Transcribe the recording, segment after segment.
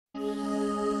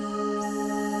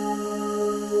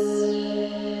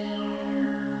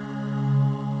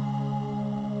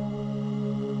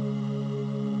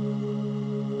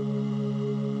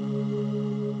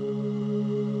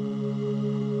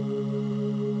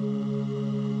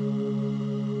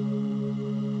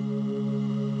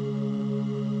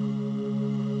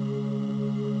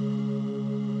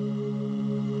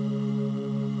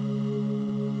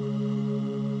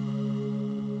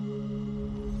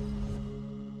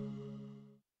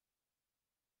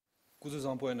Kuzu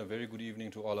Zampo and a very good evening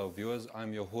to all our viewers.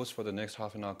 I'm your host for the next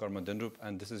half an hour, Karma Dendrup,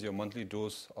 and this is your monthly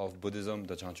dose of Buddhism,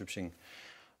 the Jangchub Shing.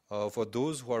 For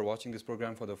those who are watching this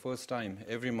program for the first time,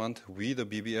 every month we, the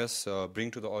BBS,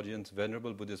 bring to the audience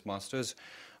venerable Buddhist masters,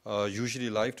 usually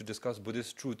live to discuss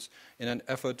Buddhist truths in an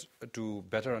effort to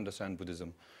better understand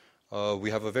Buddhism.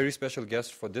 We have a very special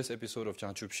guest for this episode of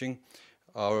Jangchub Shing.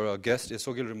 Our guest is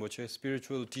Sogyal Rinpoche,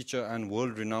 spiritual teacher and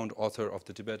world-renowned author of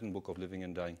the Tibetan Book of Living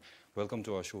and Dying. Welcome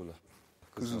to our show.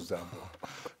 Kuzu Zampo.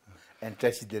 And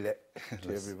Tashi-dele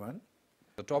to everyone.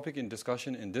 The topic in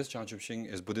discussion in this Jangchub Shing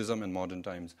is Buddhism in modern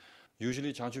times.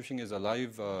 Usually Jangchub Shing is a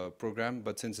live program,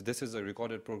 but since this is a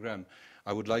recorded program,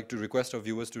 I would like to request our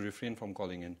viewers to refrain from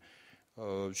calling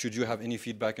in. Should you have any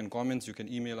feedback and comments, you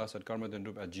can email us at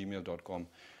karmadendrup@gmail.com.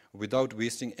 Without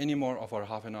wasting any more of our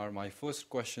half an hour, my first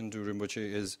question to Rinpoche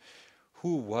is,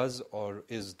 who was or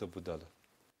is the Buddha?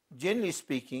 Generally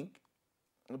speaking,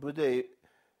 the Buddha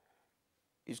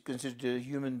is considered a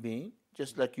human being,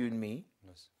 just like you and me,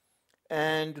 Yes.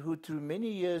 and who through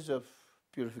many years of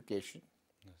purification,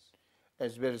 Yes.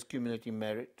 as well as cumulative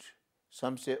merit,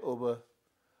 some say over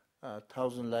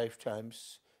 1,000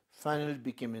 lifetimes, finally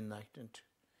became enlightened,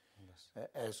 Yes.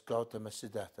 As Gautama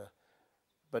Siddhartha.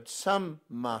 But some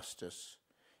masters,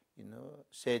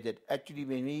 say that actually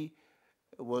when he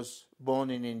was born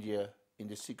in India in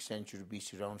the 6th century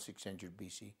BC, around 6th century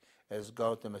BC, as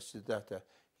Gautama Siddhartha,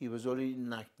 he was already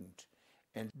enlightened.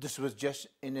 And this was just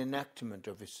an enactment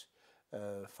of his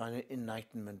final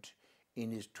enlightenment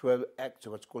in his 12 acts,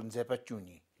 what's called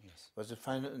Zepachuni. Yes. Was a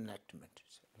final enactment.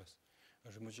 Yes.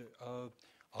 Rinpoche,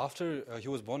 after he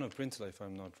was born a prince, if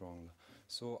I'm not wrong.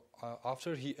 So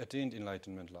after he attained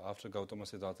enlightenment, after Gautama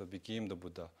Siddhartha became the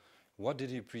Buddha, what did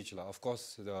he preach? Of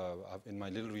course, in my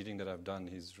little reading that I've done,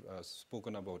 he's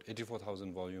spoken about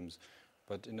 84,000 volumes,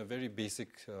 but in a very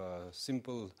basic,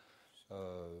 simple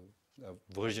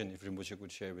version, if Rinpoche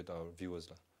could share with our viewers.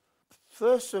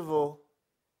 First of all,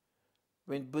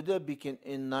 when Buddha became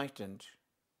enlightened,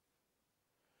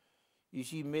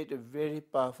 he made a very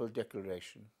powerful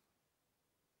declaration.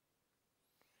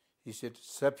 He said,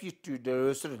 "Sapitu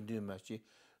darosar dumachi,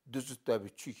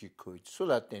 dusutabi chiki koich,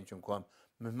 solatenchon kwam,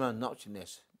 mima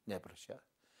nauchines nebrasha."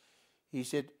 He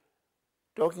said,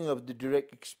 talking of the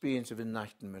direct experience of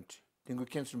enlightenment, Tengu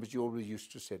Khenchen Rinpoche always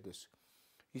used to say this.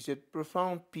 He said,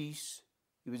 profound peace.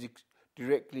 He was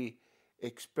directly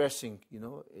expressing,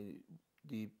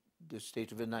 the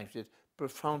state of enlightenment. He said,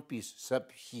 profound peace,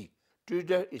 sabhi.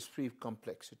 Truda is free of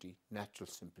complexity, natural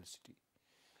simplicity.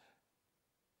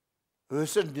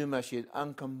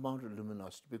 Uncompounded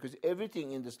luminosity, because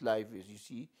everything in this life is, you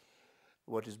see,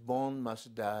 what is born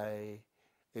must die,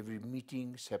 every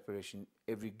meeting, separation,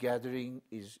 every gathering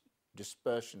is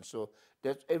dispersion. So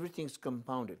that everything's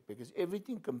compounded, because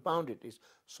everything compounded is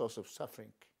source of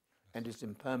suffering and is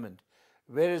impermanent.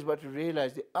 Whereas what we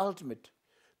realize, the ultimate,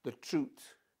 the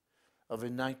truth of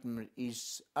enlightenment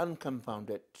is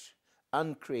uncompounded,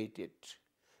 uncreated,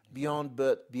 beyond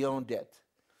birth, beyond death,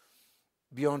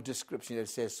 beyond description, it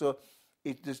says. So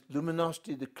it is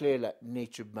luminosity, the clear-like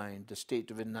nature mind, the state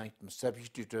of enlightenment,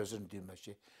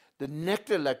 the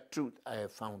nectar-like truth I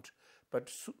have found.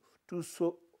 But to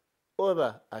so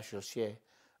over I shall share.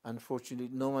 Unfortunately,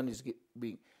 no one is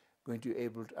going to be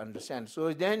able to understand.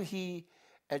 So then he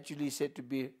actually said to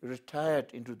be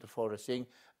retired into the forest, saying,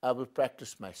 I will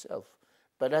practice myself.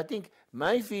 But I think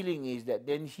my feeling is that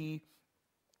then he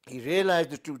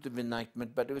realized the truth of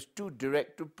enlightenment, but it was too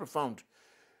direct, too profound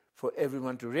for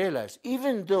everyone to realize,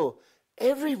 even though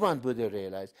everyone, Buddha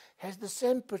realized, has the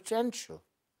same potential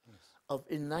of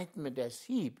enlightenment as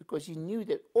he, because he knew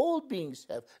that all beings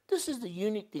have. This is the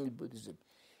unique thing in Buddhism,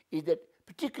 is that,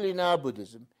 particularly in our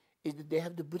Buddhism, is that they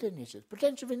have the Buddha nature,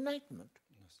 potential of enlightenment.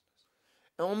 Yes.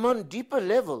 And on one deeper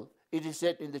level, it is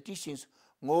said in the teachings,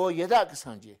 Ngo Yadak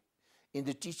Sanje, in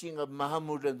the teaching of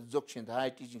Mahamudra and the Dzogchen, the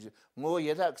high teachings, Ngo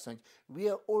Yadak Sanje, we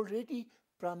are already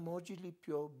primordially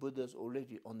pure Buddhas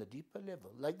already on the deeper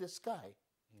level, like the sky.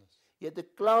 Yes. Yet the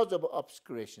clouds of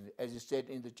obscuration, as is said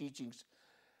in the teachings,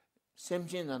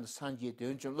 Semchen and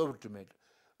Sanje,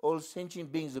 all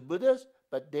sentient beings are Buddhas,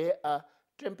 but they are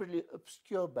temporarily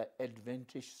obscured by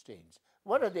advantage stains.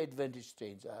 What are the advantage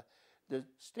stains? The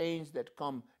stains that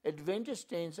come. Advantage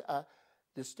stains are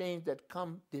the stains that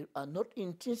come, they are not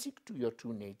intrinsic to your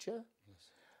true nature,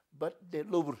 but they're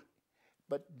lower.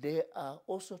 But they are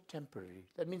also temporary.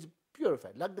 That means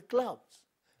purified, like the clouds.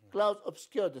 Clouds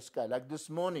obscure the sky. Like this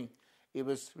morning, it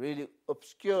was really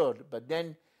obscured, but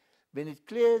then when it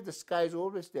clears, the sky is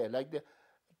always there. Like the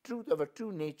truth of a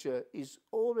true nature is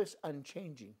always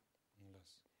unchanging.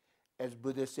 Yes. As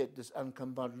Buddha said, this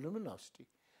uncompounded luminosity.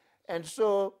 And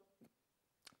so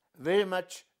very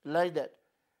much like that.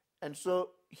 And so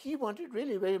he wanted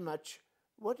really very much,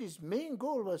 what his main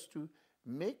goal was to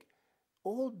make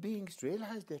all beings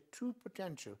realize their true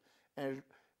potential and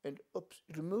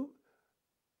remove,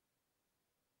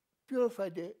 purify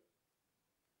their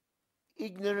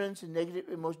ignorance and negative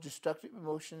emotions, destructive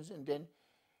emotions, and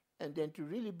then to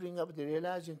really bring up the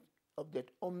realization of that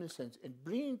omniscience and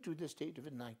bring to the state of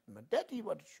enlightenment. That he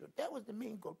wanted to show. That was the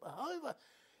main goal. But however,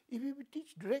 if you would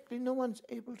teach directly, no one's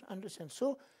able to understand.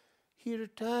 So he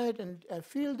retired, and I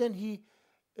feel then he,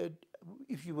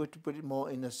 if you were to put it more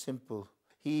in a simple,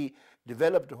 he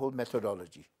developed a whole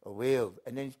methodology, a way of,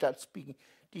 and then he started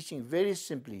teaching very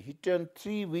simply. He turned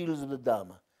 3 wheels of the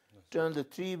Dharma, turned the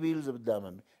 3 wheels of the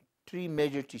Dharma, 3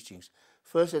 major teachings.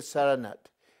 First at Saranath,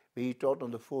 where he taught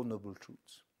on the 4 Noble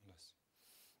Truths. Yes.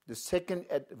 The second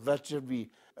at Vajravi,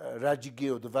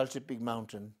 Rajagir, the Vulture Peak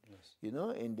Mountain, you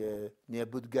know, near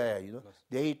Bodh Gaya, you know.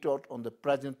 There he taught on the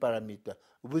Prajna Paramita,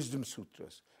 Wisdom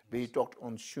Sutras, where he taught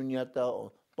on Shunyata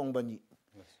or Tongbani,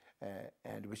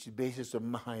 and which is basis of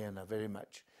Mahayana very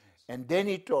much. And then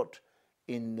he taught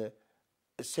in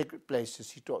sacred places,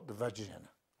 he taught the Vajrayana.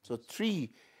 So 3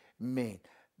 main.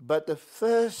 But the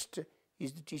first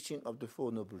is the teaching of the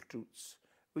 4 Noble Truths,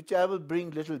 which I will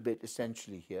bring a little bit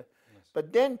essentially here.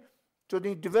 But then, so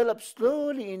they develop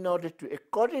slowly in order to,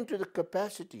 according to the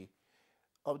capacity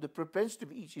of the propensity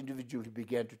of each individual, he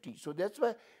began to teach. So that's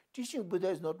why teaching Buddha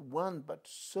is not one, but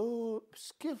so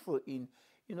skillful in,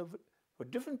 you know, for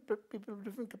different people of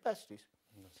different capacities.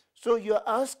 So you're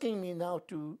asking me now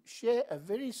to share a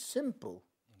very simple,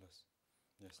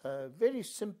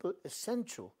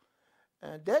 essential,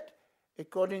 that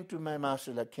according to my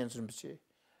master like Khyentse Rinpoche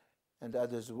and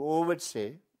others who would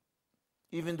say,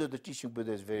 even though the teaching of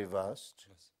Buddha is very vast,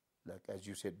 like as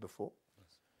you said before,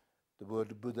 the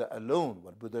word Buddha alone,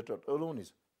 what Buddha taught alone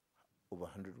is over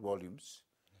 100 volumes,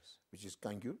 which is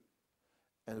Kangyu.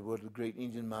 And the word of the great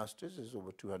Indian masters is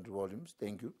over 200 volumes,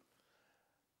 Tengyu.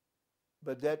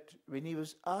 But that when he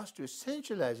was asked to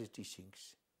essentialize his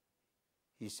teachings,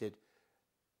 he said,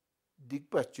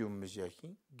 Dikpachum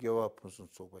Mijahi, Gyawa Punsun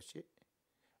Sobache,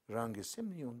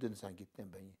 Rangasem Yundin Sangit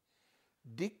Tembayi.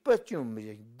 Dikpachum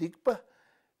Mijahi, Dikpa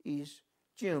is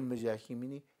Chum Mijahi,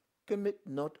 meaning commit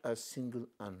not a single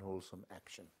unwholesome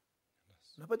action.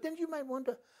 Now, but then you might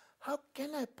wonder, how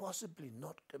can I possibly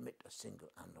not commit a single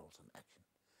unwholesome action?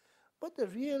 But the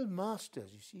real masters,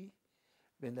 you see,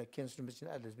 when like Khyentse Rinpoche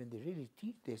and others, when they really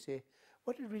teach, they say,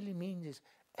 what it really means is,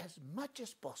 as much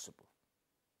as possible,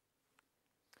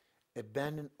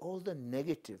 abandon all the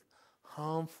negative,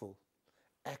 harmful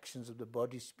actions of the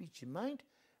body, speech, and mind,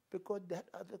 because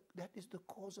that is the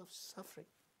cause of suffering.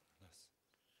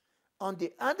 On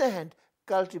the other hand,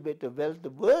 cultivate the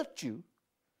virtue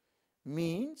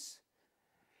means,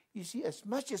 you see, as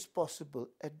much as possible,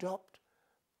 adopt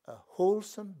a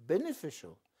wholesome,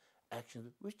 beneficial actions,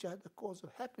 which are the cause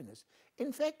of happiness.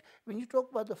 In fact, when you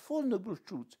talk about the 4 Noble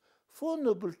Truths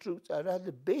are rather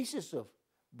the basis of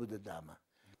Buddha Dharma.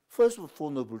 First of all,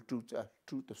 4 Noble Truths are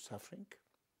truth of suffering,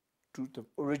 truth of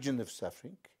origin of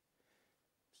suffering,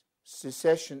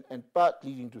 cessation and path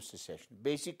leading to cessation.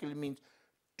 Basically means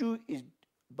 2 is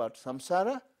about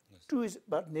samsara, 2 is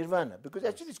about nirvana, because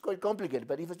actually it's quite complicated,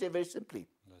 but if I say very simply,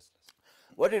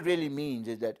 what it really means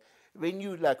is that when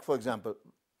you, like for example,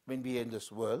 when we are in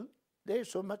this world, there is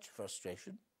so much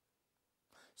frustration,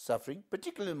 suffering,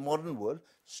 particularly in the modern world,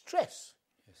 stress.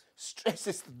 Stress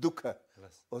is dukkha,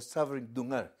 or suffering,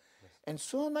 dungar. And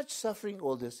so much suffering,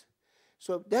 all this.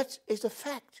 So that is a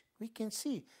fact, we can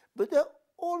see. But they're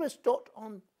always taught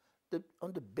on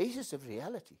the basis of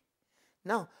reality.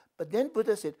 Now, but then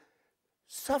Buddha said,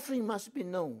 suffering must be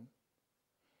known,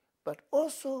 but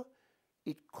also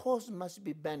its cause must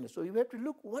be abandoned. So you have to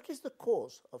look, what is the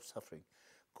cause of suffering?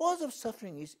 Cause of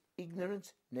suffering is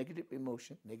ignorance, negative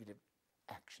emotion, negative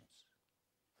actions.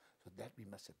 So that we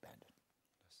must abandon.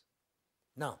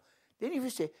 Now, then if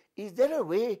you say, is there a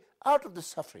way out of the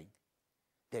suffering?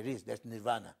 There is, that's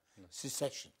nirvana,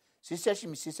 cessation. Cessation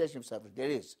means cessation of suffering, there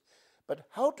is. But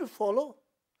how to follow?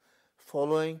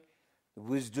 Following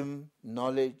wisdom,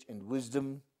 knowledge and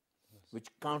wisdom, which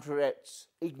counteracts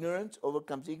ignorance,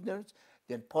 overcomes ignorance,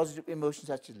 then positive emotions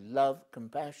such as love,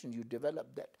 compassion, you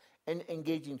develop that, and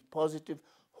engage in positive,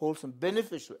 wholesome,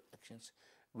 beneficial actions,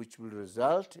 which will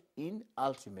result in,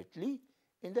 ultimately,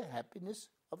 in the happiness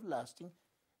of lasting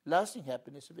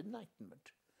happiness of enlightenment.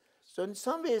 So in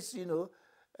some ways,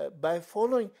 by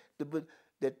following the Buddha,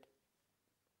 that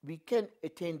we can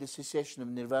attain the cessation of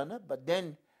nirvana, but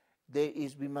then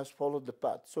we must follow the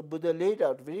path. So Buddha laid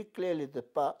out very clearly the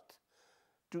path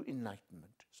to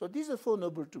enlightenment. So these are four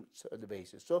noble truths are the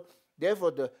basis. So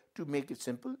therefore, to make it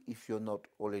simple, if you're not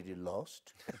already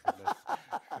lost,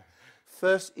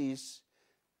 first is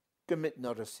commit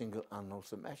not a single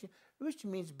unwholesome action, which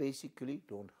means basically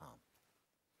don't harm.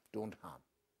 Don't harm.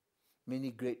 Many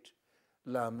great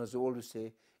lamas always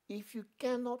say, if you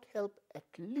cannot help, at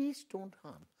least don't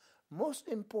harm. Most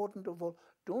important of all,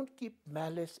 don't keep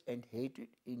malice and hatred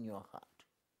in your heart.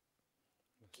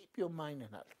 Keep your mind and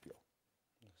heart pure.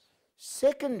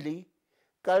 Secondly,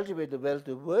 cultivate the wealth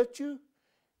of virtue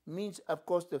means, of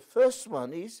course, the first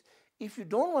one is, if you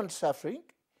don't want suffering,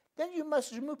 then you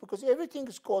must remove, because everything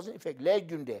is cause and effect,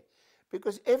 legunde,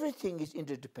 because everything is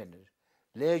interdependent,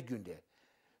 legunde.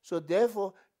 So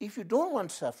therefore, if you don't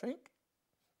want suffering,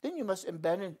 then you must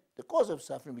abandon the cause of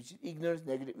suffering, which is ignorance,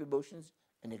 negative emotions,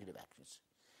 and negative actions.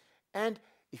 And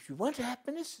if you want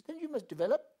happiness, then you must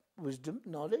develop wisdom,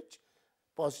 knowledge,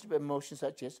 positive emotions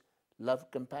such as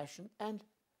love, compassion, and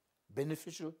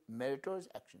beneficial, meritorious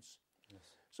actions. Yes.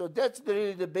 So that's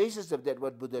really the basis of that,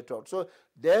 what Buddha taught. So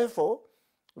therefore,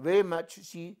 very much,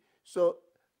 see, so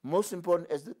most important,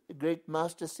 as the great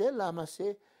master said, Lama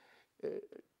say,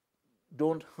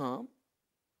 don't harm,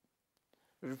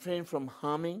 refrain from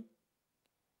harming.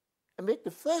 And make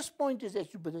the first point is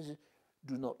actually Buddha says,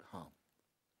 do not harm.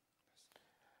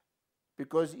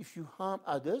 Because if you harm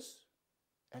others,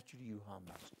 actually you harm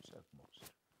yourself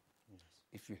most. Yes.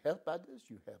 If you help others,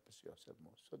 you help yourself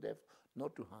most. So therefore,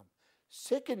 not to harm.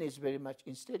 Second is very much,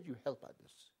 instead you help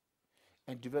others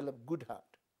and develop good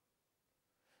heart,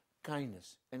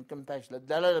 kindness and compassion. Like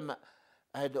Dalai Lama,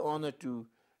 I had the honor to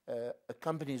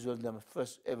accompany his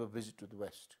first ever visit to the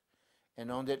West.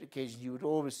 And on that occasion, he would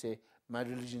always say, my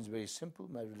religion is very simple,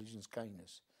 my religion is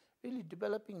kindness. Really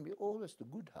developing me always the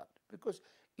good heart. Because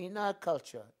in our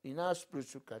culture, in our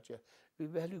spiritual culture, we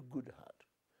value good heart.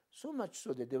 So much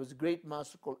so that there was a great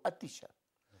master called Atisha,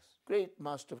 yes, great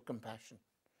master of compassion.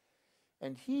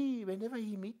 And he, whenever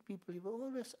he meet people, he would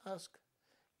always ask,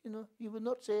 he would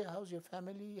not say, how's your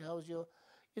family, how's your,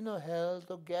 health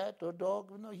or cat or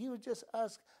dog. No, he would just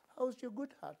ask, how's your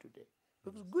good heart today?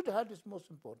 Because good heart is most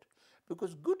important.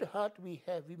 Because good heart we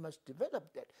have, we must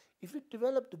develop that. If we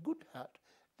develop the good heart,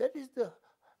 that is the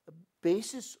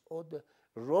basis or the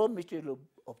raw material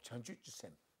of Jangchub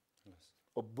Shing, yes,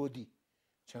 of Bodhi,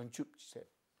 Jangchub Shing,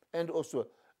 and also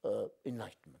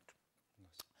enlightenment.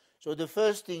 Yes. So the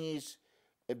first thing is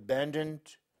abandon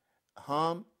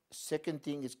harm. Second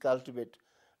thing is cultivate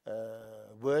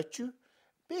virtue.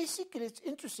 Basically, it's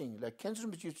interesting. Like Khenpo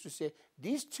Rinpoche used to say,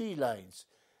 these 3 lines,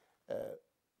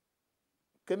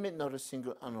 commit not a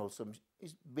single unwholesome,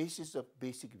 is basis of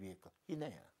basic vehicle,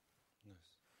 Hinayana. Yes.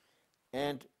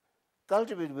 And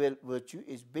cultivate virtue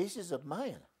is basis of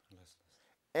Mahayana. Yes.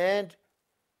 And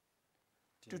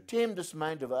to tame this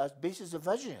mind of ours, basis of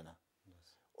Vajrayana.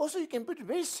 Yes. Also, you can put it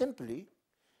very simply,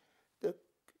 the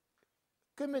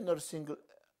commit not a single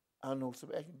unwholesome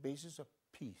action, basis of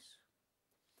peace.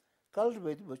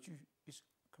 Cultivate virtue is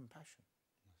compassion.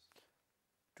 Yes.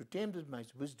 To tame this mind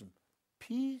is wisdom.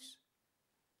 Peace,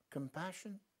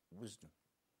 compassion, wisdom.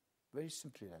 Very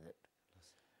simply like that. Yes.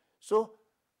 So,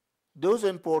 those are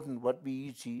important. What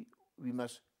we see, we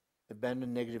must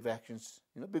abandon negative actions.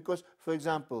 Because, for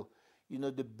example,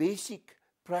 the basic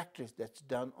practice that's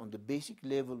done on the basic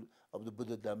level of the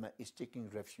Buddha Dharma is taking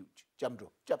refuge. Jamdro,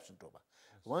 Japsantoba.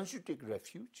 Yes. Once you take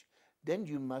refuge, then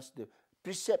you must, the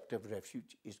precept of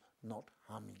refuge is not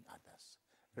harming others.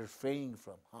 Refraining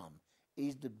from harm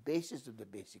is the basis of the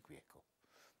basic vehicle.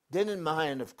 Then in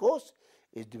Mahayana, of course,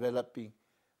 is developing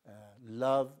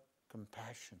love,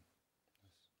 compassion,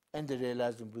 yes, and the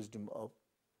realizing wisdom of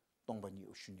Tongpanyi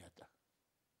Shunyata.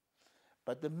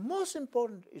 But the most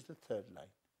important is the third line.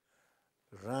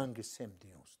 Ranga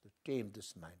Semdios, to tame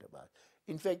this mind of ours.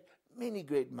 In fact, many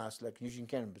great masters like Yujin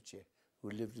Rinpoche,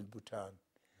 who lived in Bhutan,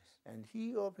 yes, and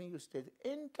he often used to say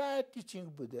the entire teaching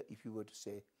of Buddha, if you were to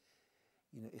say,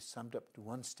 is summed up to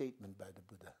one statement by the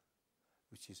Buddha,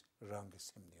 which is Ranga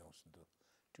Semdios,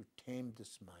 to tame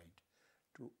this mind,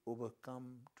 to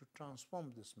overcome, to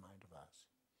transform this mind of ours.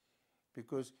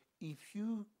 Because if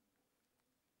you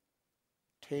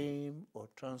tame or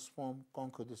transform,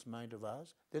 conquer this mind of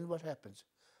ours, then what happens?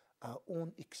 Our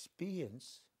own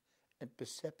experience and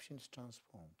perception is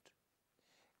transformed.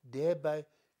 Thereby,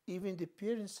 even the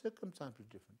appearance circumstance is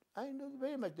different. I know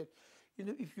very much that,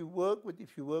 if you work with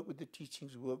the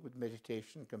teachings, work with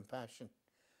meditation, compassion,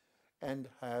 and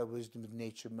higher wisdom of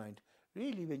nature, mind,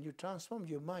 really, when you transform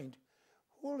your mind,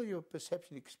 all of your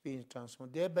perception, experience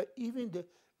transformed. Thereby, even the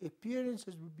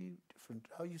appearances will be different.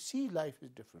 How you see life is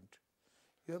different.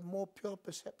 You have more pure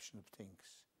perception of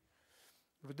things.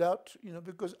 Without,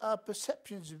 because our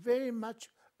perception is very much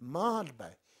marred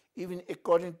by, even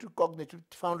according to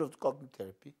founder of cognitive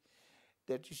therapy,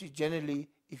 that you see generally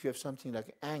if you have something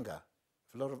like anger,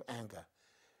 a lot of anger,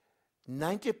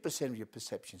 90% of your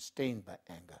perception stained by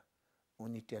anger,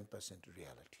 only 10%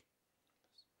 reality.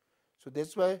 So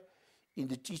that's why in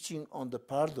the teaching on the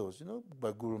Pardos,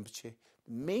 by Guru Rinpoche,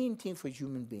 the main thing for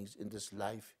human beings in this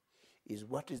life is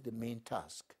what is the main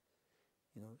task.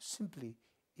 Simply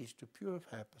is to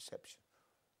purify perception,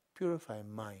 purify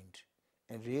mind,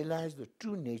 and realize the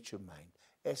true nature mind,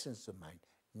 essence of mind,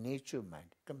 nature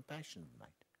mind, compassion of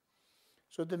mind.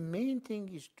 So the main thing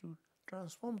is to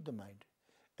transform the mind.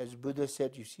 As Buddha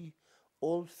said, you see,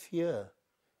 all fear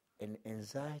and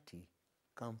anxiety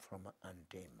come from an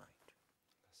untamed mind.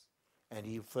 Yes. And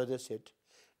he further said,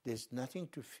 there's nothing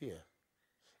to fear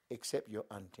except your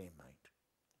untamed mind.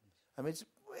 Yes. I mean, it's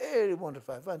very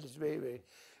wonderful. I find it's very, very,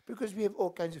 because we have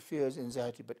all kinds of fears,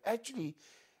 anxiety, but actually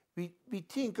we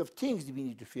think of things that we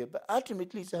need to fear, but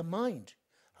ultimately it's our mind,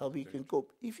 how we can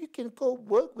cope. If you can cope,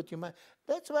 work with your mind.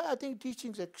 That's why I think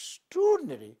teaching is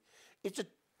extraordinary. It's a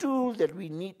tool that we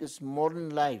need this modern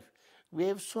life. We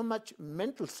have so much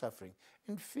mental suffering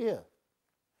and fear,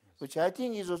 yes, which I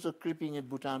think is also creeping in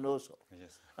Bhutan also,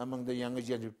 yes, among the younger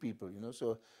generation people,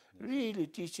 So yes, really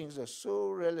teachings are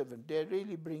so relevant. They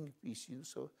really bring peace,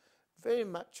 So very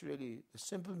much really the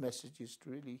simple message is to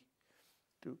really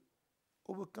to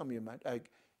overcome your mind.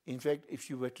 In fact, if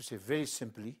you were to say very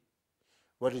simply,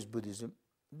 what is Buddhism?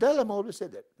 Dalai Lama always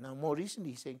said that. Now more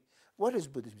recently he's saying, what is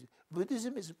Buddhism?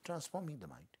 Buddhism is transforming the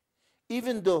mind.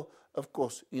 Even though, of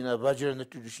course, in our Vajrayana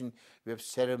tradition, we have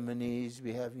ceremonies,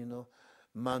 we have,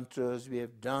 mantras, we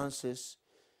have dances.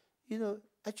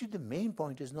 Actually the main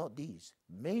point is not these.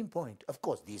 Main point, of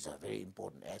course, these are very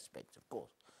important aspects, of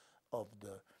course, of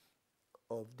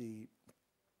the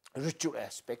ritual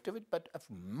aspect of it, but the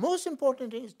most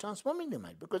important thing is transforming the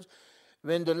mind, because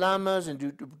when the lamas and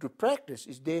do practice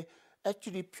is they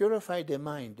actually purify their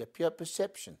mind, their pure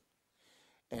perception,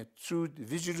 and through the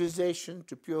visualization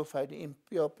to purify the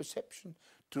impure perception,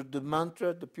 through the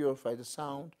mantra to purify the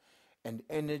sound and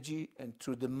energy, and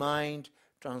through the mind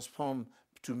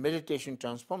through meditation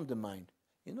transform the mind.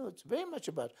 It's very much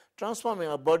about transforming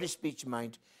our body, speech,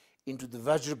 mind into the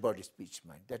Vajra body, speech,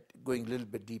 mind, that going a little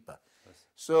bit deeper. Yes.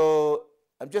 So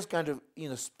I'm just kind of,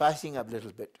 spicing up a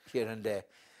little bit here and there.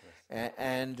 Yes.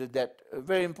 And that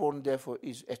very important, therefore,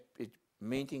 is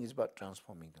main thing is about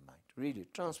transforming the mind. Really,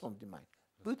 transform the mind.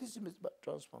 Yes. Buddhism is about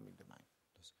transforming the mind.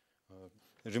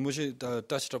 Yes. Rinpoche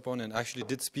touched upon and actually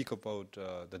did speak about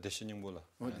the Deshinyingbola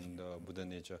and Buddha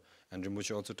nature. And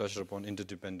Rinpoche also touched upon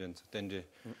interdependence, Tende.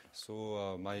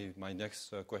 So my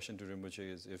next question to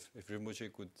Rinpoche is if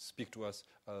Rinpoche could speak to us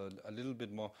a little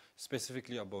bit more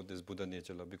specifically about this Buddha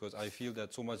nature, because I feel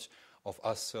that so much of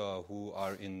us who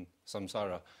are in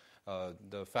samsara,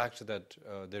 the fact that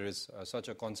there is such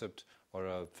a concept or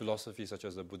a philosophy such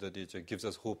as the Buddha nature gives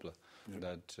us hope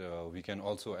that we can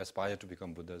also aspire to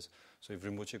become Buddhas. So if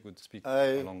Rinpoche could speak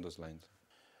along those lines.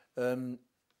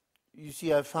 You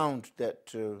see, I found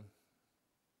that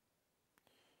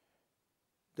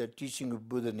the teaching of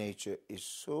Buddha nature is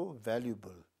so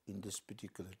valuable in this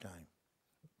particular time.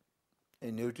 I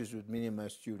notice with many of my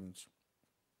students,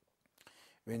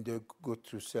 when they go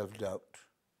through self-doubt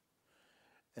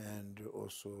and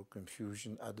also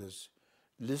confusion, others,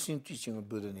 listening to teaching of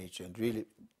Buddha nature and really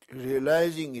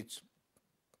realizing its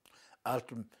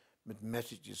ultimate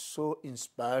message is so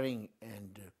inspiring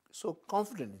and so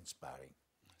confident inspiring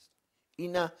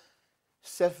in a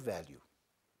self-value.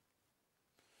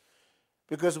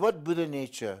 Because what Buddha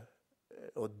nature,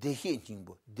 or Dehi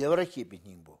Nyingbo, Devaraki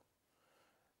Nyingbo,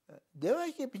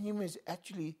 Devaraki Nyingbo is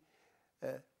actually,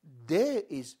 there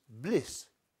is bliss,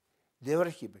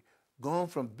 Devaraki, gone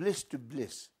from bliss to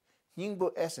bliss.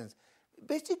 Nyingbo essence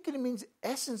basically means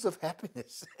essence of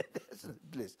happiness, essence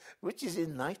of bliss, which is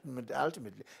enlightenment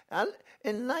ultimately.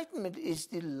 Enlightenment is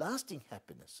the lasting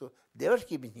happiness. So,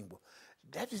 Devaraki Nyingbo,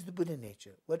 that is the Buddha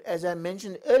nature. But as I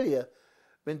mentioned earlier,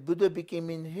 when Buddha became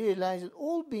in, he realized that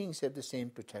all beings have the same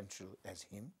potential as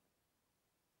him.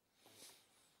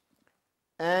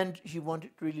 And he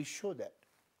wanted to really show that.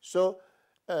 So,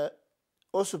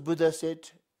 also Buddha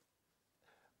said,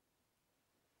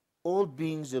 all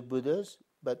beings are Buddhas,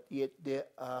 but yet they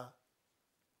are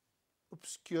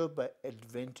obscured by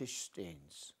adventitious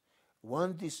stains.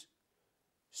 Once these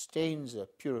stains are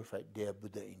purified, they are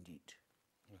Buddha indeed.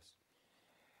 Yes.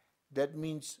 That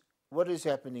means, what is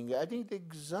happening? I think the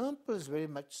example is very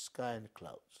much sky and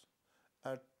clouds.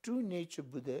 Our true nature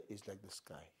Buddha is like the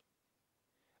sky.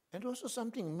 And also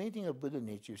something amazing of Buddha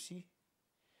nature, see,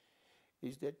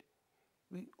 is that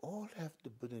we all have the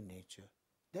Buddha nature,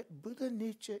 that Buddha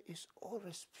nature is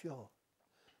always pure,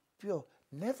 pure,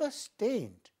 never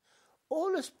stained,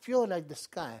 always pure like the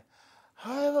sky.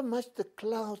 However much the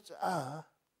clouds are,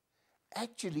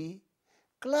 actually,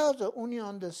 clouds are only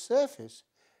on the surface,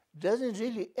 doesn't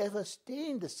really ever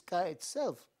stain the sky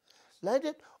itself. Like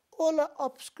that, all our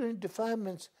obscuring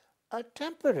defilements are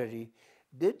temporary.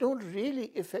 They don't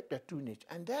really affect our true nature.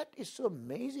 And that is so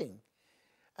amazing.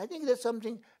 I think that's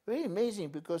something very amazing,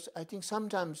 because I think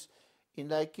sometimes in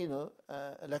like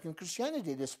in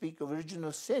Christianity they speak of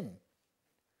original sin.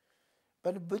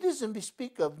 But in Buddhism we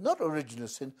speak of not original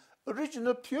sin,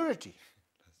 original purity.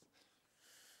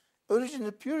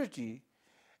 Original purity.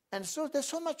 And so there's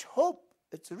so much hope.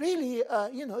 It's really,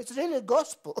 it's really a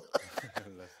gospel.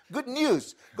 Good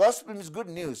news. Gospel means good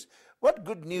news. What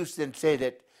good news then say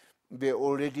that we're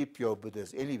already pure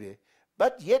Buddhas anyway,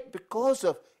 but yet because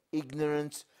of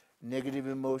ignorance, negative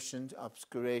emotions,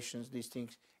 obscurations, these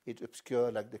things, it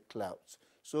obscure like the clouds.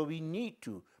 So we need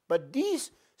to. But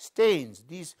these stains,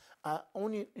 these are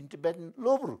only in Tibetan,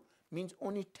 lobru means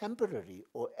only temporary,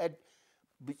 or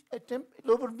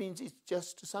lobru means it's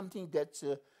just something that's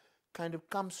kind of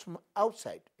comes from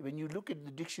outside. When you look at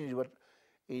the dictionary, what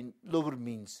in lobru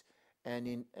means, and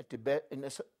in Tibet, in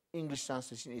English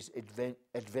translation is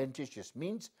adventitious,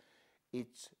 means it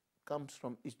comes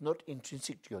from, it's not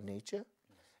intrinsic to your nature,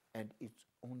 and it's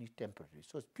only temporary.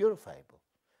 So it's purifiable.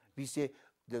 We say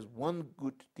there's one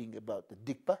good thing about the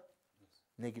dikpa,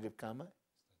 negative karma,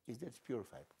 is that it's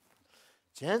purifiable.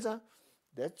 Chansa,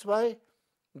 that's why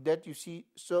that you see,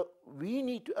 so we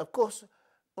need to, of course,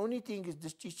 only thing is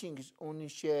this teaching is only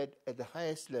shared at the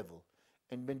highest level.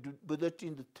 And when Buddha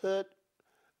in the third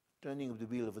turning of the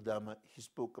wheel of the Dharma, he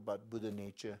spoke about Buddha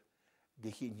nature,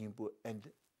 Dekhin Himpo, and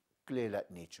clear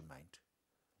light nature mind.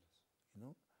 You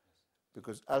know?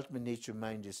 Because ultimate nature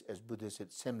mind is, as Buddha said,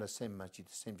 semla semmachi,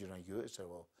 the same jirang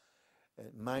yuesaro.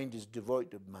 Mind is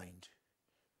devoid of mind.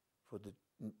 For the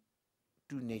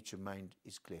true nature mind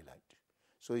is clear light.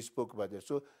 So he spoke about that.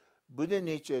 So Buddha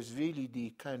nature is really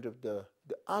the kind of the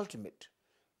ultimate,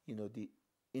 the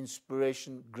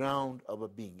inspiration ground of a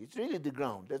being. It's really the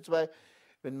ground. That's why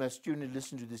when my student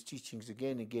listened to these teachings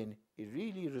again and again, it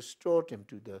really restored him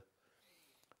to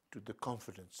the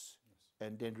confidence,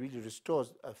 and then really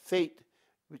restores a faith.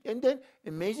 And then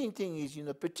amazing thing is,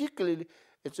 particularly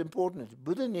it's important,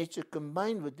 Buddha nature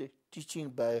combined with the teaching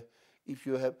by, if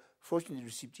you have fortunately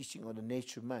received teaching on the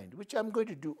nature mind, which I'm going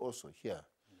to do also here.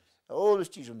 I always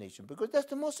teach on nature, because that's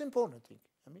the most important thing.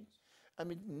 I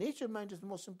mean, nature mind is the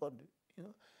most important,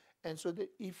 And so that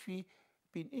if we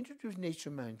been introduced nature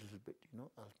mind a little bit,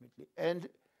 ultimately, and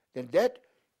then that,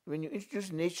 when you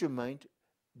introduce nature mind,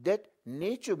 that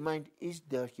nature mind is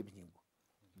the Dekhin.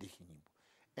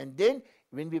 And then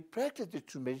when we practice the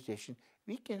true meditation,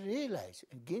 we can realize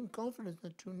and gain confidence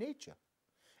in true nature.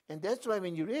 And that's why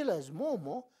when you realize more and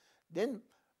more, then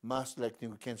Master like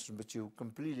Ningu Khenchen, but you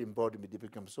completely embodiment, they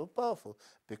become so powerful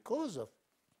because of.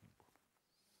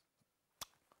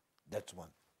 That's one.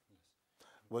 Yes.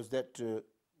 Was that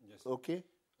yes. Okay?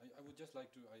 I would just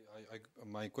like to,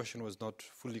 my question was not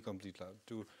fully complete.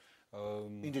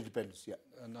 Interdependence, yeah.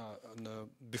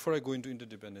 Before I go into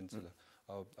interdependence,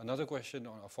 another question,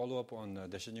 a follow-up on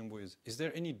Deshe Nyingpo is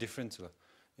there any difference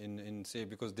in say,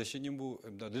 because Deshe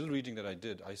Nyingpo, the little reading that I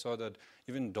did, I saw that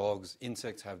even dogs,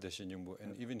 insects have Deshe Nyingpo,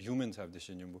 and even humans have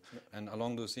Deshe Nyingpo. And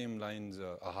along those same lines,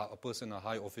 a person, a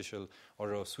high official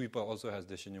or a sweeper also has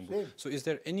Deshe Nyingpo. So is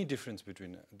there any difference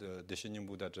between the Deshe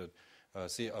Nyingpo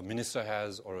that, say, a minister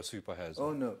has or a sweeper has?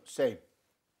 Oh, no, same.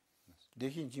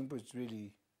 Deshe Nyingpo is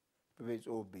really pervades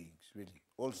all beings, really,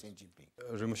 all sentient beings.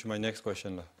 Rinpoche, my next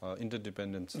question,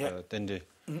 interdependence, Tende.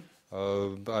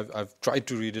 I've tried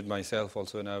to read it myself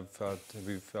also, and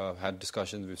we've had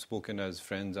discussions, we've spoken as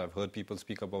friends, I've heard people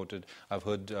speak about it, I've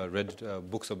read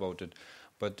books about it,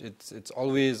 but it's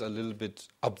always a little bit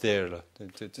up there.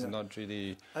 It's not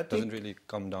really, doesn't really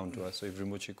come down to us. So if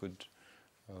Rinpoche could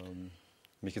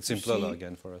make it simpler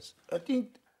again for us. I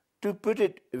think to put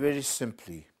it very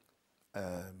simply,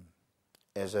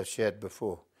 as I shared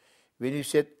before, when you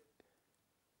said,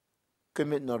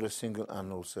 commit not a single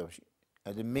unlawful service,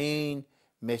 the main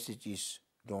message is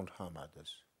don't harm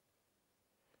others.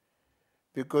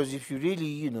 Because if you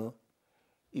really,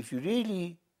 if you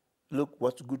really look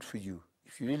what's good for you,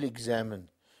 if you really examine,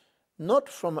 not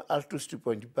from an altruistic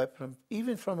point of view, but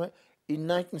even from an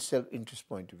enlightened self-interest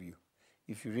point of view,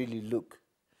 if you really look,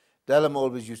 Dalai Lama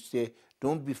always used to say,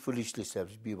 don't be foolishly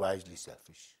selfish, be wisely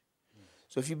selfish.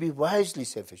 So if you be wisely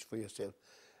selfish for yourself,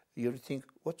 you have to think,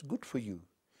 what's good for you?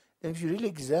 And if you really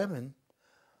examine,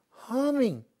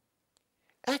 harming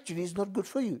actually is not good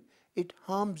for you. It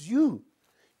harms you.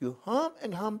 You harm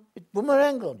and harm, it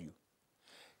boomerang on you.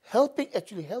 Helping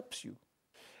actually helps you.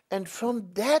 And from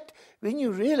that, when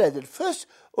you realize that first,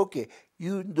 okay,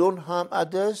 you don't harm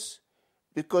others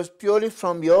because purely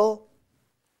from your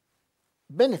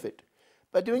benefit.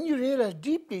 But when you realize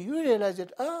deeply, you realize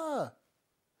that,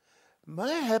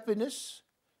 my happiness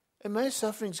and my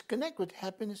sufferings connect with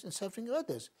happiness and suffering of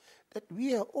others. That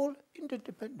we are all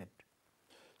interdependent.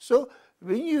 So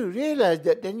when you realize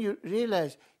that, then you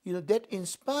realize, that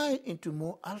inspires into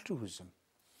more altruism.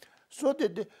 So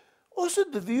that also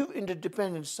the view of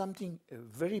interdependence is something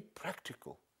very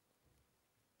practical.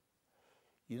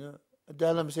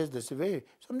 Dalai Lama says that's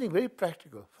something very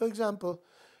practical. For example,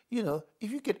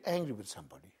 if you get angry with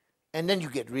somebody, and then you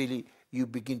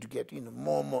begin to get,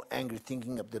 more and more angry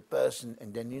thinking of the person,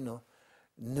 and then,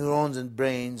 neurons and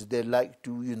brains, they like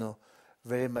to,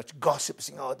 very much gossip,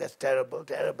 saying, oh, that's terrible,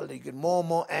 terrible, and you get more and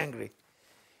more angry.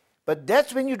 But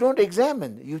that's when you don't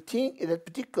examine. You think that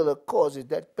particular cause is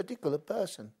that particular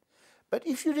person. But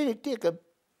if you really take a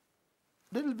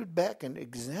little bit back and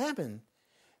examine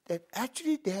that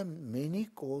actually there are many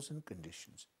causes and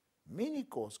conditions. Many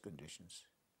cause conditions.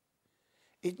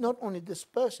 It's not only this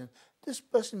person. This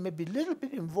person may be a little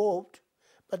bit involved,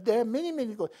 but there are many,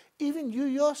 many causes. Even you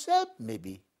yourself may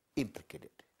be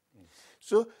implicated. Yes.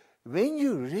 So when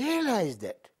you realize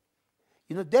that,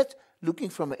 that's looking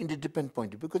from an interdependent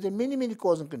point of view, because there are many, many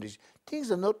causes and conditions.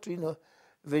 Things are not,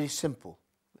 very simple.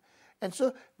 And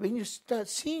so when you start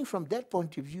seeing from that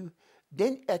point of view,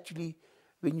 then actually,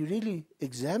 when you really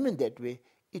examine that way,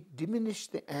 it diminishes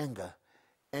the anger.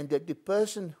 And that the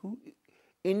person who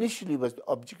initially was the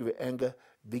object of anger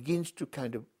begins to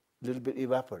kind of a little bit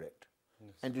evaporate.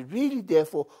 Yes. And it really,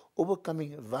 therefore,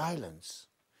 overcoming violence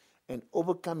and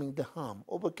overcoming the harm,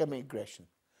 overcoming aggression.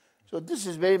 So this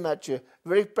is very much a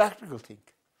very practical thing.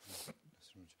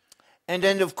 And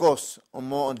then, of course,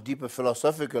 on deeper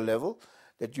philosophical level,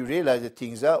 that you realize that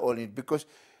things are all in, because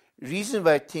reason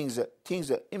why things are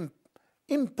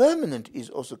impermanent is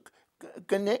also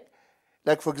connect.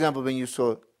 Like, for example, when you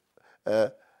saw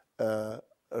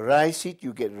rice heat,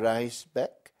 you get rice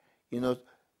back.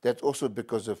 That's also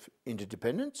because of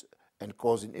interdependence and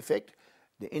cause and effect.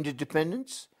 The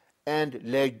interdependence and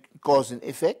cause and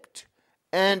effect,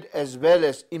 and as well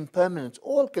as impermanence,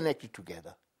 all connected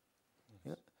together.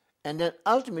 Yeah? And then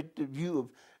ultimate view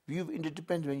of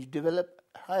interdependence, when you develop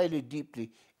highly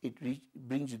deeply, it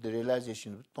brings you the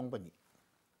realization of Tongpani.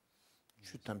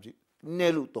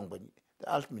 Nelu Tongpani,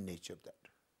 the ultimate nature of that.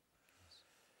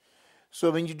 So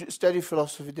when you study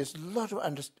philosophy, there's a lot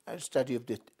of study of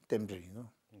the temporary,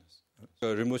 Yes.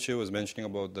 Rinpoche was mentioning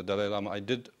about the Dalai Lama. I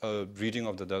did a reading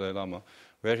of the Dalai Lama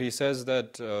where he says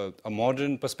that a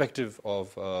modern perspective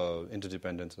of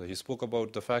interdependence. He spoke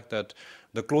about the fact that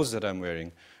the clothes that I'm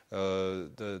wearing,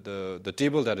 the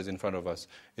table that is in front of us,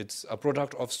 it's a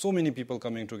product of so many people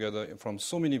coming together from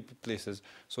so many places.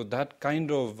 So that kind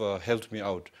of helped me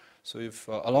out. So if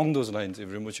along those lines, if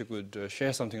Rinpoche could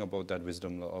share something about that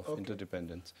wisdom of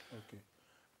interdependence. Okay.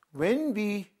 When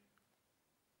we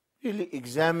really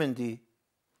examine the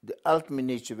ultimate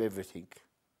nature of everything,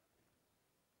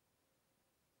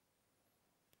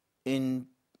 in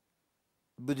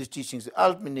Buddhist teachings, the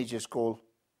ultimate nature is called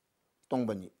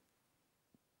Tongpani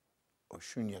or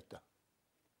Shunyata.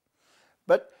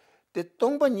 But the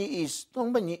Tongpani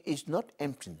is not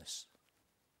emptiness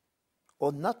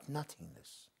or not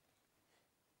nothingness.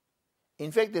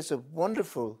 In fact, there's a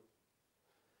wonderful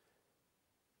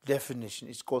definition.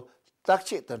 It's called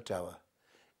Takche Tantawa.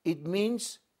 It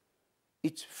means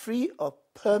it's free of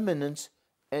permanence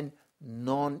and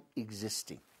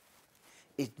non-existing.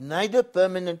 It's neither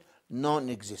permanent,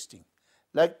 non-existing.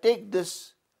 Like take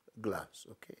this glass,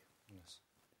 okay? Yes.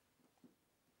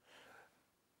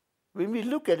 When we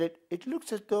look at it, it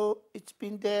looks as though it's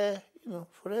been there,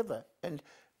 forever. And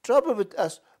trouble with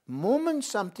us, moment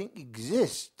something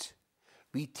exists,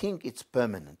 we think it's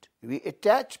permanent. We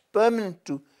attach permanent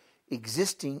to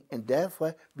existing, and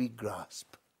therefore we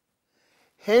grasp.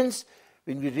 Hence,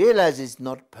 when we realize it's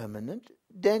not permanent,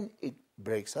 then it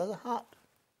breaks our heart.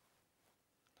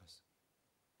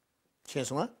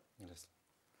 Yes.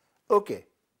 Okay.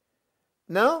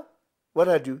 Now, what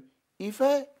I do, if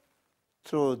I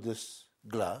throw this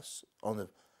glass on the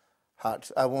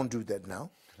heart, I won't do that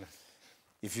now.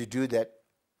 If you do that,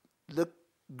 the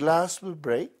glass will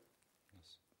break,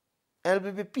 and it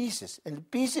will be pieces. And the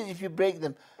pieces, if you break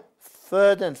them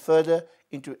further and further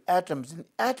into atoms, and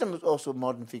atoms also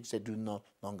modern physics that do no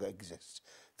longer exist,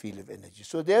 field of energy.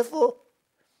 So therefore,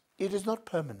 it is not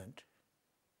permanent.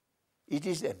 It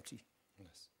is empty.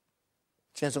 Yes.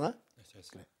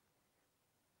 Yes.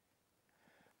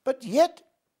 But yet,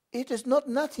 it is not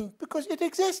nothing because it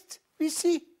exists. We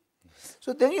see.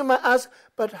 So then you might ask,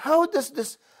 but how does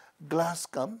this glass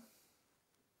come?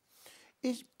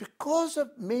 It's because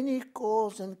of many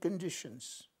causes and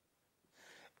conditions.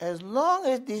 As long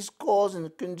as these causes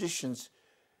and conditions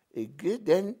exist,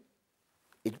 then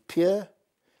it appears.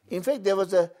 In fact, there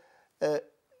was a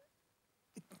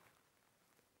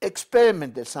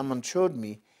experiment that someone showed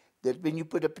me, that when you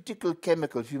put a particular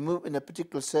chemical, if you move in a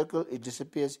particular circle, it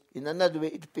disappears. In another way,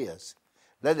 it appears.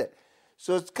 Like that.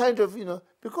 So it's kind of,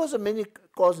 because of many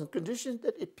causes and conditions,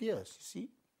 that it appears, you see.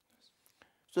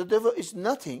 So therefore, it's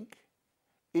nothing.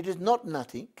 It is not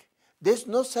nothing. There's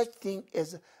no such thing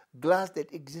as a glass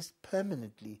that exists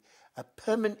permanently, a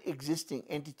permanent existing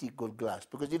entity called glass.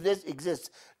 Because if this exists,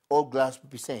 all glass would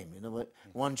be same,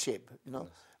 one shape, The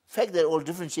fact that all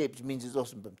different shapes means it's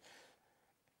also permanent.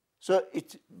 So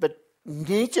but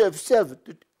nature of self,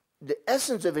 the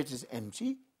essence of it is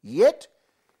empty, yet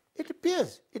it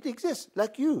appears, it exists,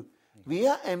 like you. We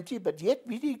are empty, but yet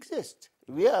we exist.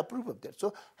 We are a proof of that.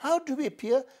 So how do we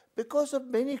appear? Because of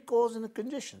many causes and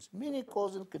conditions. Many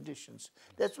causes and conditions.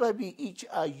 That's why we each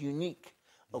are unique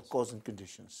of cause and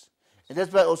conditions. And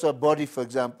that's why also a body, for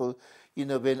example,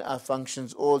 when our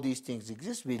functions, all these things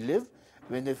exist, we live.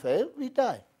 When they fail, we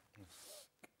die.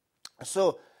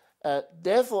 So,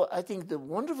 therefore, I think the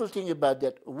wonderful thing about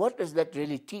that, what does that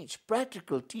really teach?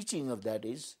 Practical teaching of that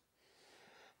is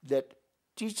that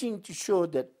teaching to show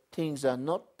that things are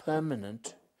not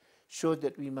permanent, show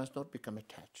that we must not become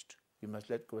attached. We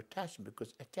must let go of attachment,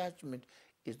 because attachment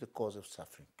is the cause of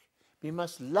suffering. We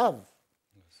must love.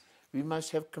 Yes. We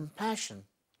must have compassion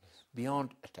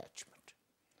beyond attachment.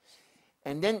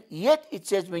 And then, yet it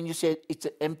says, when you say it's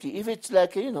empty, if it's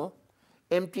like,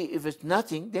 empty, if it's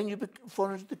nothing, then you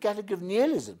fall into the category of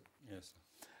nihilism. Yes.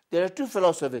 There are two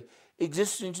philosophies,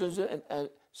 existentialism and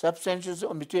substantialism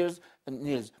or materialism and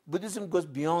nihilism. Buddhism goes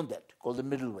beyond that, called the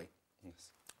middle way.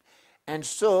 Yes. And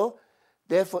so,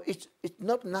 therefore, it's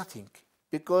not nothing,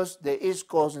 because there is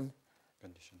cause and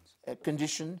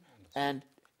condition, and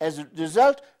as a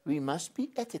result, we must be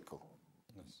ethical.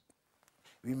 Yes.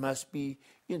 We must be,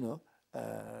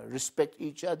 respect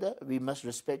each other. We must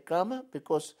respect karma,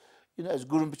 because, as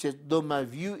Guru Rinpoche says, though my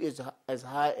view is as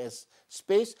high as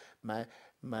space, my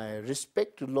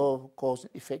respect to law of cause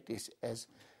and effect is as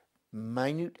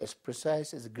minute, as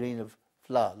precise as a grain of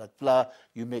flour. Like flour,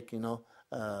 you make,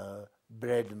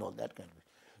 bread and all that kind of thing.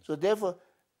 So therefore,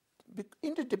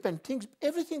 interdependent things,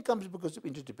 everything comes because of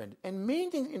interdependence. And main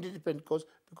thing interdependent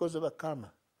because of a karma.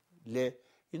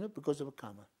 Because of a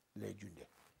karma.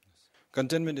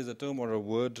 Contentment is a term or a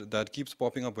word that keeps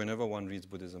popping up whenever one reads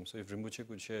Buddhism. So if Rinpoche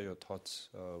could share your thoughts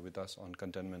with us on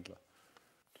contentment.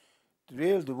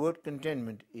 The word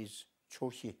contentment is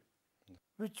choshi,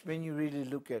 which when you really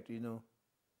look at, the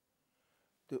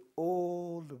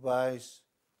old wise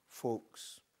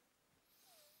folks,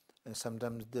 and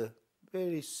sometimes the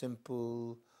very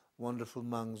simple, wonderful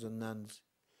monks and nuns,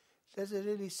 there's a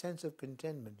really sense of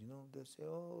contentment, They say,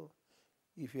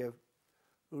 if you have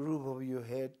a roof over your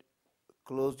head,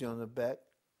 clothes on the back,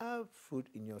 have food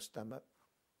in your stomach,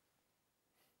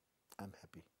 I'm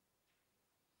happy.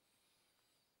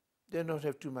 They don't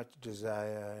have too much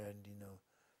desire and,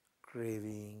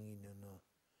 craving,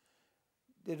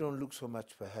 They don't look so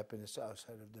much for happiness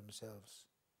outside of themselves.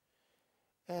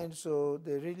 And so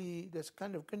that's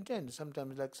kind of content.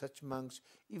 Sometimes like such monks,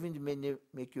 even they may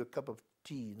make you a cup of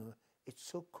tea, it's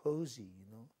so cozy,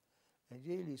 and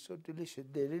really so delicious.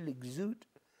 They really exude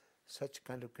such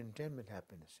kind of contentment,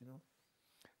 happiness,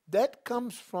 That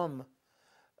comes from,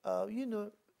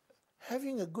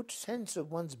 having a good sense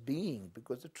of one's being,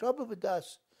 because the trouble with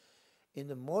us in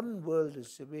the modern world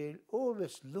is we're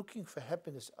always looking for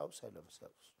happiness outside of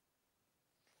ourselves.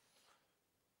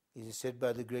 It is said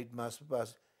by the great Master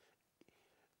Pass,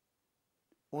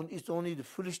 it's only the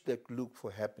foolish that look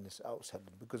for happiness outside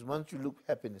them, because once you look for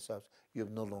happiness out, you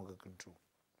have no longer control.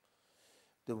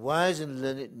 The wise and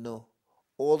learned know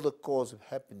all the cause of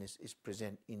happiness is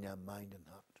present in our mind and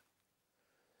heart.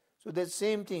 So that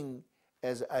same thing,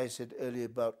 as I said earlier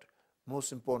about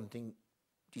most important thing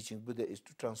teaching Buddha is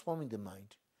to transforming the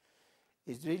mind.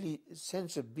 It's really a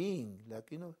sense of being.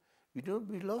 Like,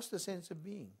 we lost the sense of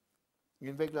being.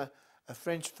 In fact, a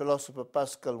French philosopher,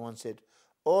 Pascal, once said,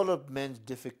 all of man's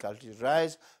difficulties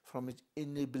rise from his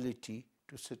inability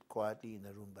to sit quietly in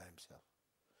a room by himself.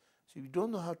 So we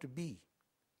don't know how to be.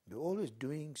 We're always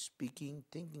doing, speaking,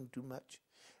 thinking too much.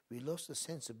 We lost the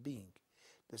sense of being.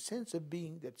 The sense of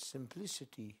being, that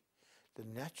simplicity, the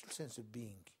natural sense of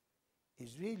being,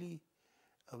 is really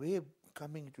a way of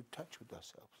coming into touch with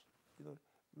ourselves.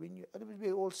 Otherwise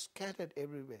we're all scattered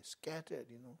everywhere,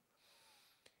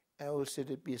 I will say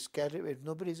that be scattered if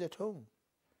nobody's at home.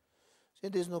 So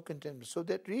there's no contentment. So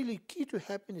that really key to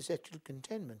happiness is actually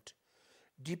contentment,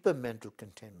 deeper mental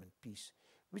contentment, peace,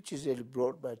 which is really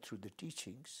brought by through the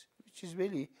teachings, which is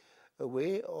really a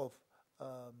way of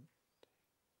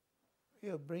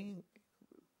bringing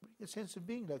a sense of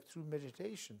being, like through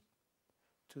meditation,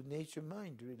 to nature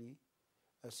mind, really,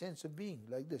 a sense of being,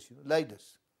 like this, like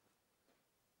this.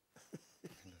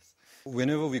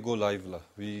 Whenever we go live,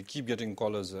 we keep getting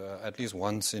callers at least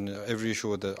once in every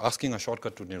show asking a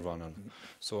shortcut to Nirvana. Mm-hmm.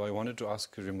 So I wanted to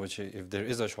ask Rinpoche if there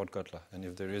is a shortcut, and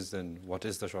if there is, then what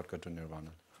is the shortcut to Nirvana?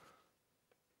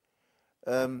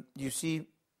 You see,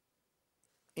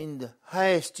 in the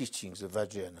highest teachings of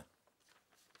Vajrayana,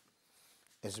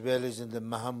 as well as in the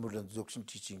Mahamudra and Dzogchen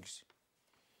teachings,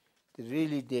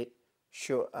 they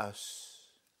show us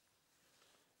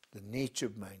the nature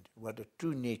of mind, what a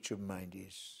true nature of mind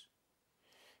is.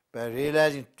 By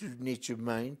realizing true nature of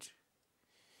mind,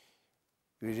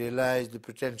 we realize the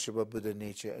potential of Buddha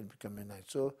nature and become enlightened.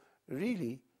 So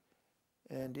really,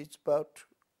 and it's about,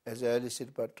 as I earlier said,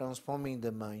 about transforming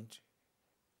the mind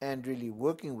and really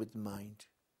working with the mind.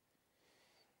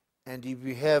 And if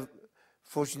we have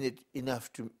fortunate enough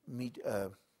to meet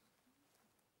a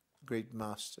great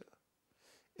master,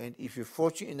 and if you're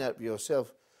fortunate enough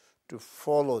yourself to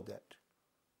follow that,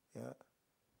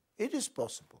 it is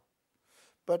possible.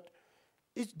 But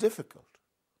it's difficult.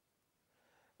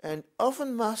 And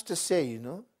often masters say,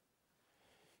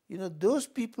 those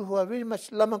people who are very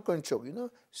much Lama Konchok,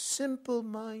 simple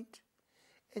mind,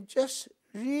 and just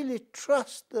really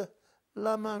trust the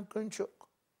Lama and Konchok,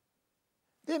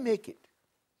 they make it.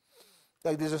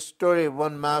 Like there's a story of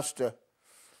one master,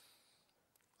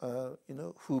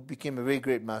 who became a very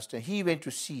great master. He went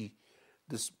to see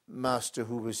this master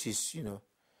who was his,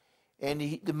 and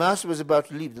the master was about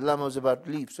to leave, the Lama was about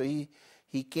to leave. So he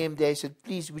came there, he said,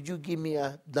 please, would you give me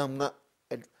a Dhamma?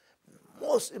 And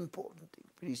most important thing,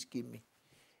 please give me.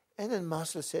 And then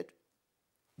master said,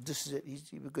 this is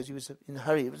it, because he was in a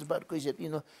hurry, it was about to go. He said,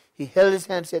 he held his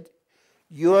hand and said,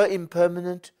 you are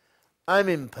impermanent, I'm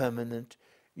impermanent,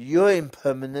 you're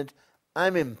impermanent,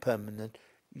 I'm impermanent,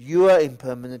 you are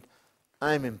impermanent,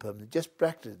 I'm impermanent. Just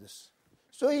practice this.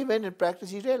 So he went and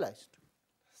practiced, he realized.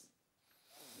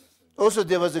 Also,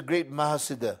 there was a great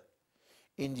Mahasiddha,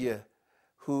 India,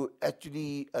 who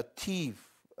actually, a thief,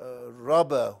 a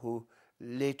robber, who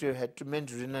later had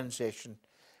tremendous renunciation,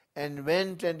 and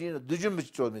went and,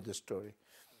 Dujumbuch told me the story,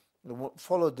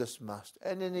 followed this master.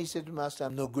 And then he said to master,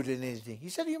 I'm no good at anything. He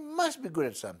said, you must be good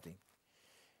at something.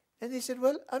 And he said,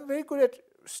 well, I'm very good at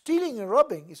stealing and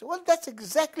robbing. He said, well, that's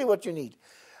exactly what you need.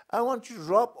 I want you to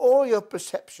rob all your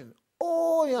perception,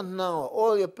 all your now,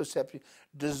 all your perception,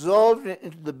 dissolve it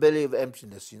into the belly of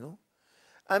emptiness,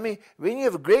 I mean, when you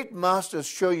have a great master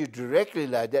show you directly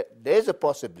like that, there's a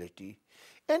possibility.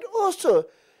 And also,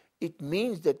 it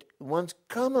means that one's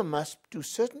karma must, to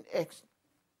certain extent,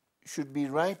 should be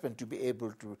ripened to be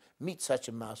able to meet such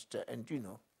a master, and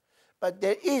But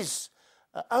there is,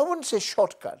 I wouldn't say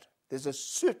shortcut, there's a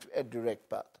swift and direct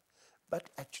path, but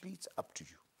actually it's up to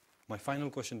you. My final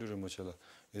question to Rinpoche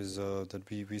is that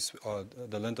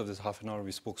the length of this half an hour,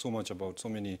 we spoke so much about so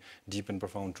many deep and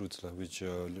profound truths, which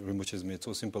Rinpoche has made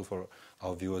so simple for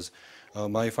our viewers.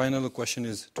 My final question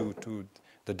is to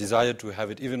the desire to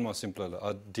have it even more simpler,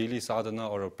 a daily sadhana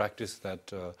or a practice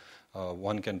that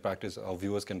one can practice, our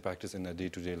viewers can practice in their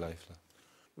day-to-day life.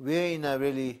 We're in a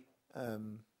really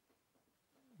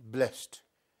blessed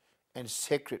and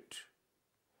sacred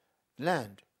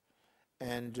land,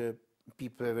 and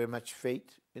people have very much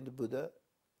faith in the Buddha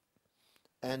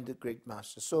and the great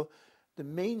master. So the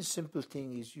main simple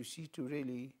thing is, you see, to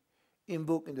really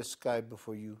invoke in the sky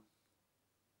before you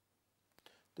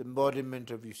the embodiment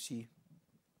of, you see,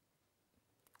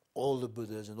 all the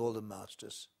Buddhas and all the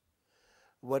masters.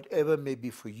 Whatever may be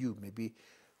for you, maybe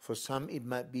for some it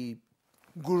might be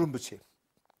Guru Rinpoche,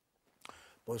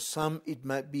 for some it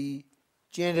might be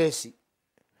Chenresi,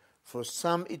 for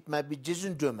some it might be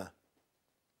Jizun Dharma,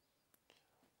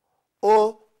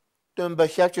 or Tumba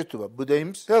Shakshatuva, Buddha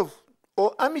himself,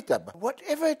 or Amitabha,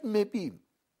 whatever it may be.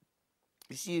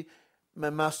 You see, my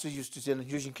master used to say, and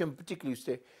Yushin Kim particularly used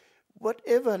to say,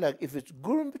 whatever, like if it's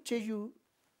Guru Rinpoche you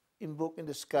invoke in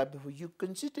the sky before, you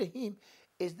consider him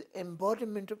as the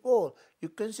embodiment of all. You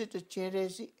consider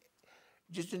Chenresi,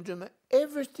 Jizun Dharma,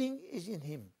 everything is in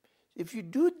him. If you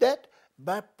do that,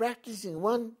 by practicing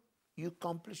one, you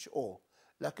accomplish all,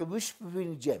 like a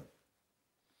wish-fulfilling gem.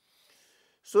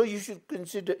 So you should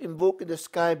consider invoking the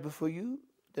sky before you,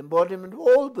 the embodiment of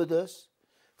all Buddhas.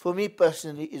 For me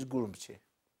personally, is Guru Rinpoche.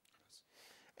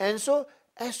 And so,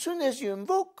 as soon as you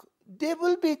invoke they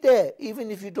will be there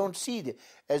even if you don't see them.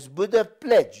 As Buddha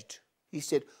pledged, he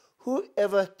said,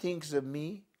 whoever thinks of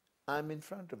me, I'm in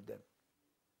front of them.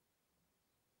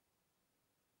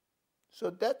 So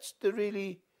that's the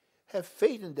really have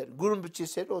faith in that. Guru Rinpoche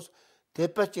said also, to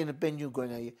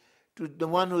the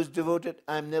one who is devoted,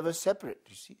 I'm never separate,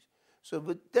 you see. So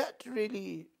with that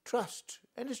really trust,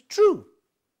 and it's true.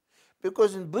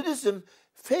 Because in Buddhism,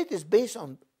 faith is based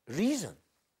on reason.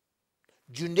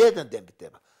 You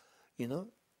know,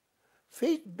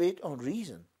 faith based on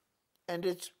reason. And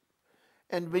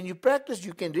when you practice,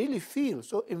 you can really feel.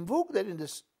 So invoke that in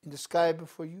the sky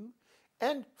before you,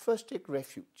 and first take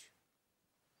refuge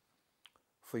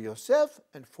for yourself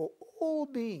and for all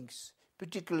beings,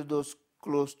 particularly those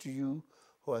close to you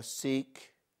who are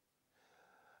sick,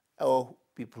 or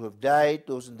people who have died,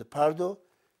 those in the pardo.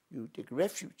 You take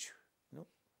refuge. You know?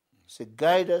 So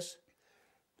guide us,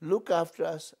 look after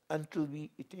us until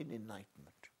we attain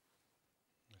enlightenment.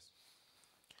 Yes.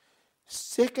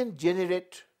 Second,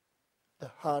 generate the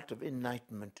heart of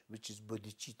enlightenment, which is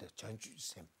bodhicitta, Jangchub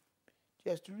Shing.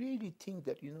 Just really think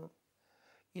that, you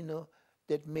know,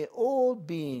 that may all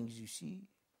beings, you see,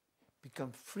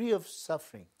 become free of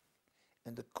suffering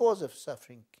and the cause of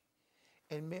suffering.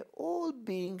 And may all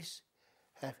beings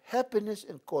have happiness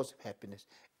and cause of happiness.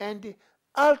 And the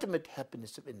ultimate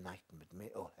happiness of enlightenment may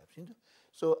all have. You know?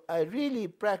 So I really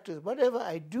practice, whatever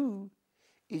I do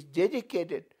is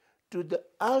dedicated to the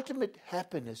ultimate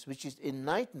happiness, which is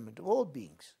enlightenment of all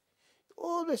beings.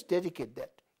 Always dedicate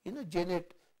that. You know,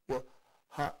 generate your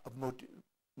heart of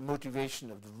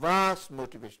motivation, of the vast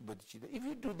motivation of bodhicitta. If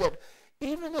you do that,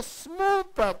 even a small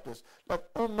practice, like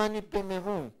Om Mani Padme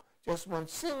Hum, just one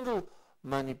single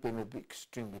Mani Padme will be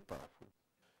extremely powerful.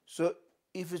 So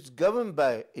if it's governed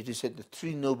by, it is said, the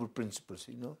three noble principles,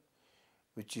 you know,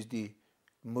 which is the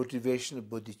motivation of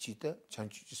bodhicitta,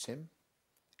 Jangchub Shing,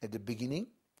 at the beginning,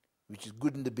 which is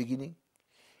good in the beginning.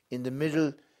 In the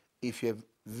middle, if you have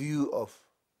view of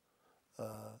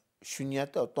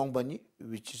shunyata or tongbani,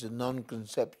 which is a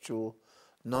non-conceptual,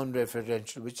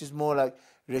 non-referential, which is more like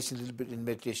resting a little bit in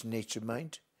meditation, nature,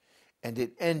 mind. And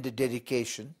then end the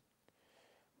dedication,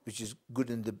 which is good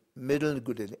in the middle and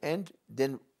good at the end.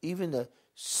 Then even a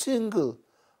single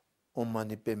Om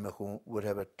Mani Padme Hum would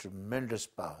have a tremendous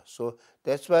power. So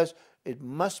that's why it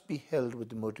must be held with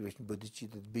the motivation bodhicitta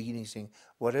at the beginning, saying,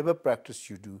 whatever practice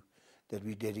you do, that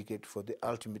we dedicate for the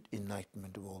ultimate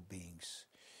enlightenment of all beings.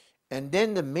 And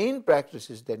then the main practice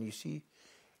is then, you see,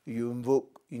 you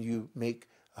invoke, you make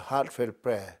a heartfelt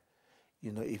prayer.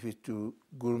 You know, if it's to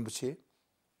Guru Rinpoche,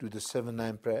 do the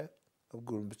 7-9 prayer of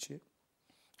Guru Rinpoche.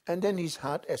 And then his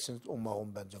heart essence, Om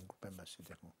Mahom Banjang Kupema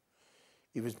Siddhakon.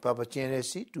 If it's Papa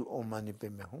Chenresi, to Om Mani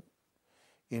Padme Hum.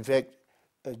 In fact,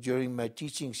 during my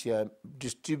teachings here, I'm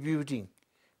distributing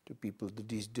to people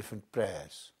these different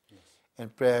prayers. Yes.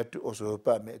 And prayer to also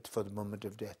for the moment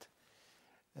of death.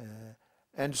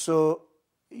 And so,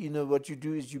 you know, what you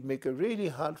do is you make a really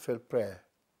heartfelt prayer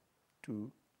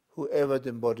to whoever the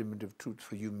embodiment of truth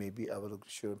for you may be,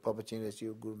 Avalokiteshvara, Papa Chenresi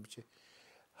or Guru Rinpoche.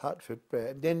 Heartfelt prayer.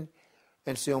 And then,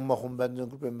 and say Om Mahom Banjang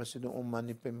Kupema Siddhakon, Om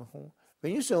Mani Padme Hum.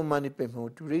 When you say Om Mani Padme Hum,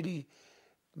 to really,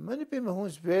 Mani Padme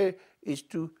Hum is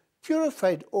to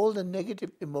purify all the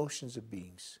negative emotions of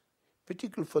beings,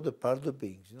 particularly for the pardo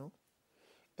beings, you know.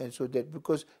 And so that,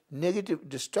 because negative,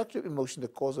 destructive emotion, the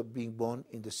cause of being born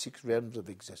in the 6 realms of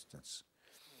existence.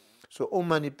 So Om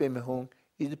Mani Padme Hum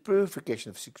is the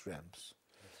purification of 6 realms.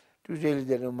 To really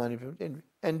that Om Mani Padme Hum.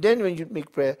 And then when you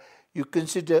make prayer, you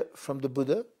consider from the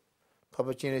Buddha,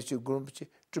 Papa Chenresi, Guru Rinpoche,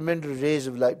 tremendous rays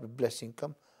of light with blessing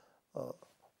come.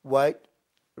 White,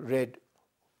 red,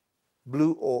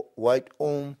 blue, or white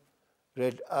Om,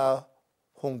 red A,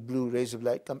 Hong, blue rays of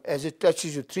light come. As it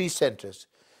touches your 3 centers,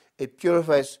 it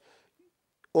purifies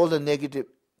all the negative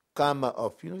karma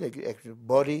of, you know, like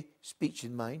body, speech,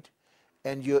 and mind,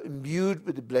 and you're imbued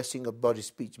with the blessing of body,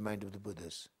 speech, mind of the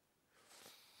Buddhas.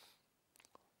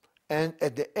 And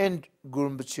at the end,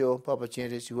 Guru Rinpoche, Papa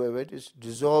Chenresi, whoever it is,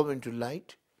 dissolve into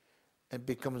light and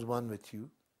becomes one with you.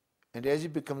 And as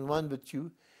it becomes one with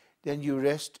you, then you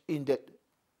rest in that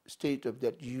state of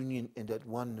that union and that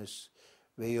oneness,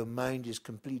 where your mind is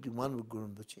completely one with Guru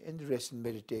Rinpoche, and the rest in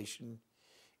meditation.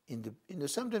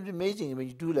 Sometimes amazing when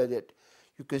you do like that,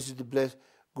 you consider the blessed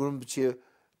Guru Rinpoche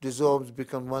dissolves,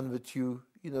 become one with you.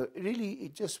 You know, really,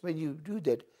 it just when you do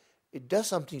that, it does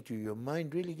something to you. Your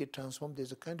mind really gets transformed.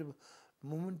 There's a kind of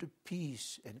moment of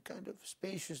peace and kind of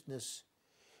spaciousness.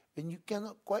 When you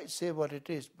cannot quite say what it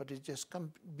is, but it just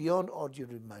comes beyond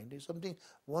ordinary mind. It's something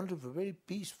wonderful, very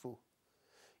peaceful.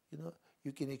 You know,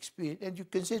 you can experience, and you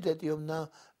consider that your now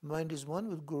mind is one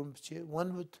with Guru Rinpoche,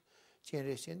 one with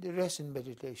generation, they rest in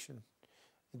meditation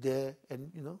there,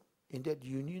 and in that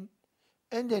union.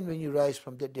 And then when you rise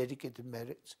from the dedicated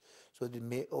merits, so that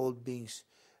may all beings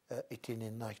attain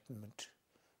enlightenment.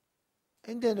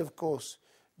 And then, of course,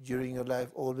 during your life,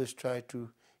 always try to,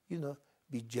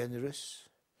 be generous,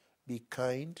 be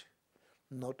kind,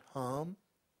 not harm,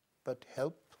 but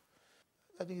help.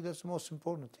 I think that's the most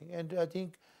important thing. And I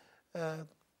think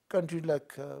countries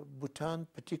like Bhutan,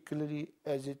 particularly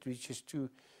as it reaches to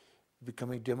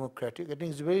becoming democratic, I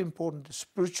think it's very important, the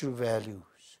spiritual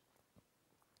values,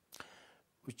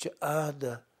 which are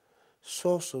the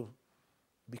source of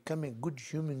becoming a good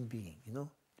human being,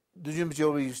 The Rinpoche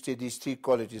always used to say these three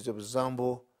qualities. There was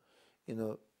Zambo,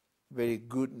 very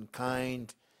good and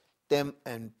kind.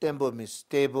 And Tembo means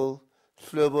stable.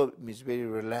 Flobo means very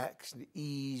relaxed, and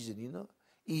ease, and,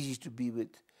 easy to be with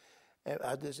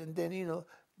others. And then,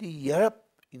 the Yarap,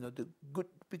 the good,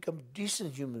 become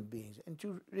decent human beings. And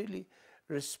to really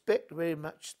respect very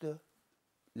much the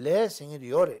blessing and the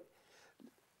Yore,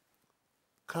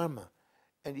 karma.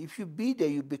 And if you be there,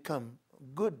 you become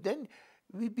good, then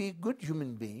we be good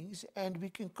human beings and we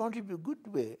can contribute good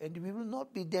way. And we will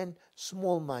not be then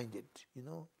small-minded,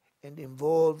 and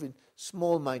involved in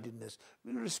small-mindedness.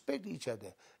 We will respect each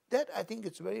other. That, I think,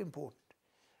 it's very important.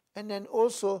 And then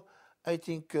also, I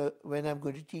think when I'm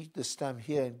going to teach this time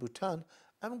here in Bhutan,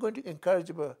 I'm going to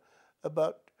encourage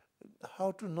about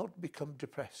how to not become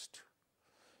depressed.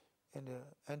 And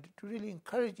to really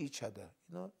encourage each other,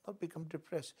 not become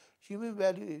depressed.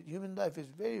 Human life is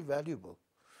very valuable,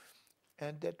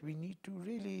 and that we need to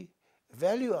really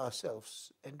value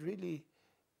ourselves and really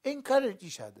encourage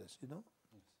each other,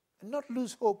 and not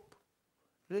lose hope,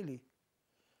 really.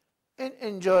 And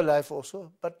enjoy life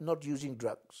also, but not using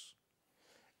drugs.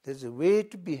 There's a way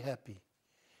to be happy.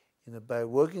 By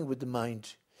working with the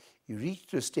mind, you reach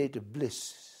to a state of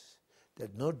bliss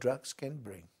that no drugs can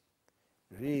bring.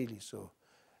 Really so.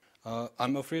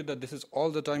 I'm afraid that this is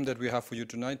all the time that we have for you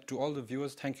tonight. To all the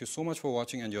viewers, thank you so much for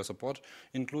watching and your support.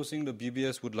 In closing, the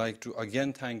BBS would like to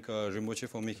again thank Rinpoche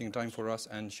for making time for us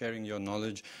and sharing your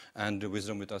knowledge and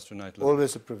wisdom with us tonight.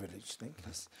 Always a privilege. Thank you.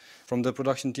 Yes. From the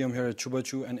production team here at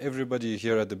Chubachu and everybody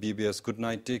here at the BBS, good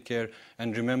night, take care,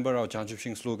 and remember our Jangchub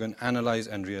Shing slogan, analyze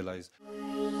and realize.